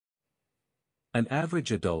An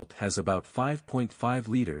average adult has about 5.5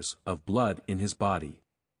 liters of blood in his body.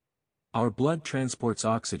 Our blood transports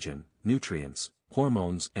oxygen, nutrients,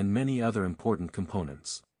 hormones and many other important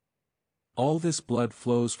components. All this blood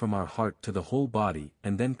flows from our heart to the whole body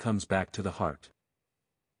and then comes back to the heart.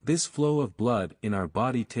 This flow of blood in our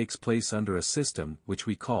body takes place under a system which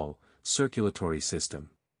we call circulatory system.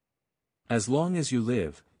 As long as you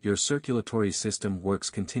live, your circulatory system works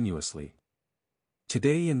continuously.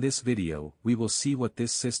 Today in this video we will see what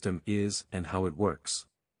this system is and how it works.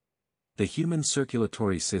 The human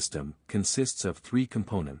circulatory system consists of three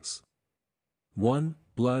components. 1.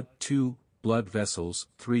 Blood. 2. Blood vessels.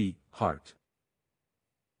 3. Heart.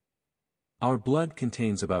 Our blood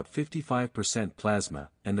contains about 55%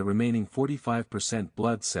 plasma and the remaining 45%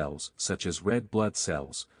 blood cells such as red blood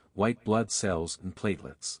cells, white blood cells and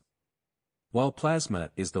platelets. While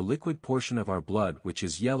plasma is the liquid portion of our blood which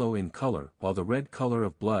is yellow in color, while the red color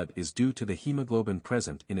of blood is due to the hemoglobin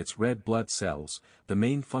present in its red blood cells, the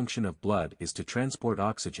main function of blood is to transport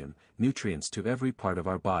oxygen, nutrients to every part of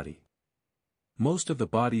our body. Most of the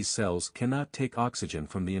body's cells cannot take oxygen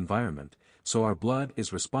from the environment, so our blood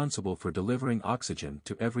is responsible for delivering oxygen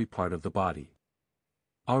to every part of the body.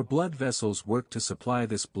 Our blood vessels work to supply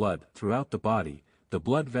this blood throughout the body. The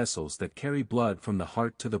blood vessels that carry blood from the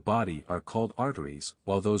heart to the body are called arteries,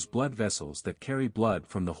 while those blood vessels that carry blood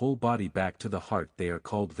from the whole body back to the heart they are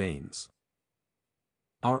called veins.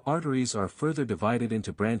 Our arteries are further divided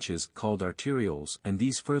into branches called arterioles and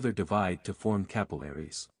these further divide to form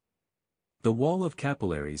capillaries. The wall of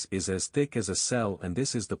capillaries is as thick as a cell and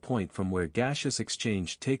this is the point from where gaseous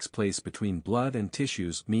exchange takes place between blood and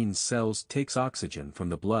tissues means cells takes oxygen from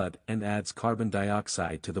the blood and adds carbon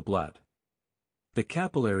dioxide to the blood. The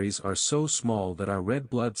capillaries are so small that our red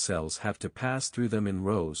blood cells have to pass through them in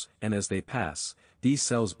rows, and as they pass, these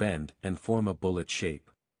cells bend and form a bullet shape.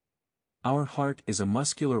 Our heart is a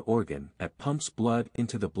muscular organ that pumps blood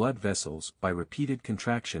into the blood vessels by repeated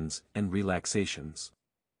contractions and relaxations.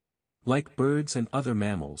 Like birds and other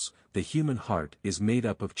mammals, the human heart is made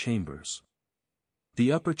up of chambers.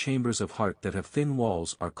 The upper chambers of heart that have thin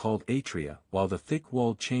walls are called atria, while the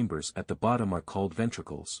thick-walled chambers at the bottom are called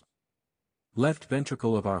ventricles. Left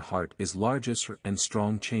ventricle of our heart is largest and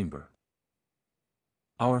strong chamber.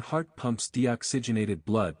 Our heart pumps deoxygenated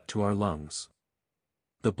blood to our lungs.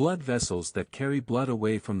 The blood vessels that carry blood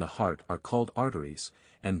away from the heart are called arteries,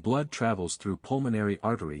 and blood travels through pulmonary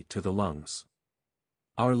artery to the lungs.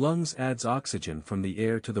 Our lungs adds oxygen from the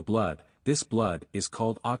air to the blood, this blood is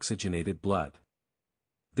called oxygenated blood.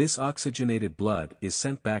 This oxygenated blood is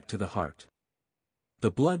sent back to the heart. The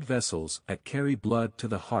blood vessels that carry blood to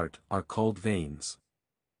the heart are called veins.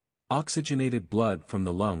 Oxygenated blood from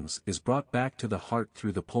the lungs is brought back to the heart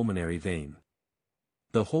through the pulmonary vein.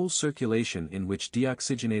 The whole circulation in which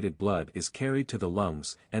deoxygenated blood is carried to the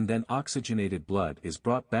lungs and then oxygenated blood is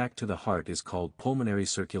brought back to the heart is called pulmonary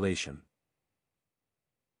circulation.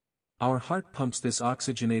 Our heart pumps this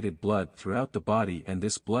oxygenated blood throughout the body and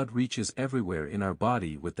this blood reaches everywhere in our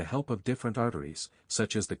body with the help of different arteries,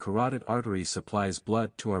 such as the carotid artery supplies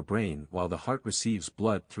blood to our brain while the heart receives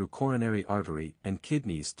blood through coronary artery and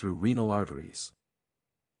kidneys through renal arteries.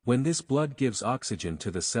 When this blood gives oxygen to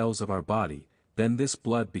the cells of our body, then this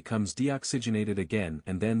blood becomes deoxygenated again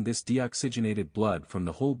and then this deoxygenated blood from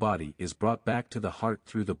the whole body is brought back to the heart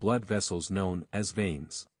through the blood vessels known as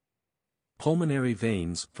veins. Pulmonary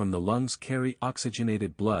veins from the lungs carry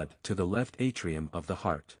oxygenated blood to the left atrium of the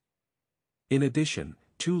heart. In addition,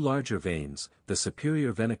 two larger veins, the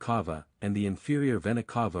superior vena cava and the inferior vena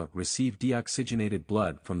cava receive deoxygenated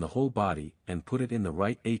blood from the whole body and put it in the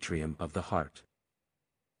right atrium of the heart.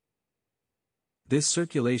 This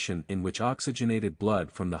circulation in which oxygenated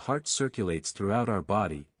blood from the heart circulates throughout our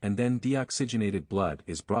body and then deoxygenated blood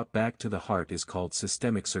is brought back to the heart is called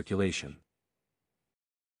systemic circulation.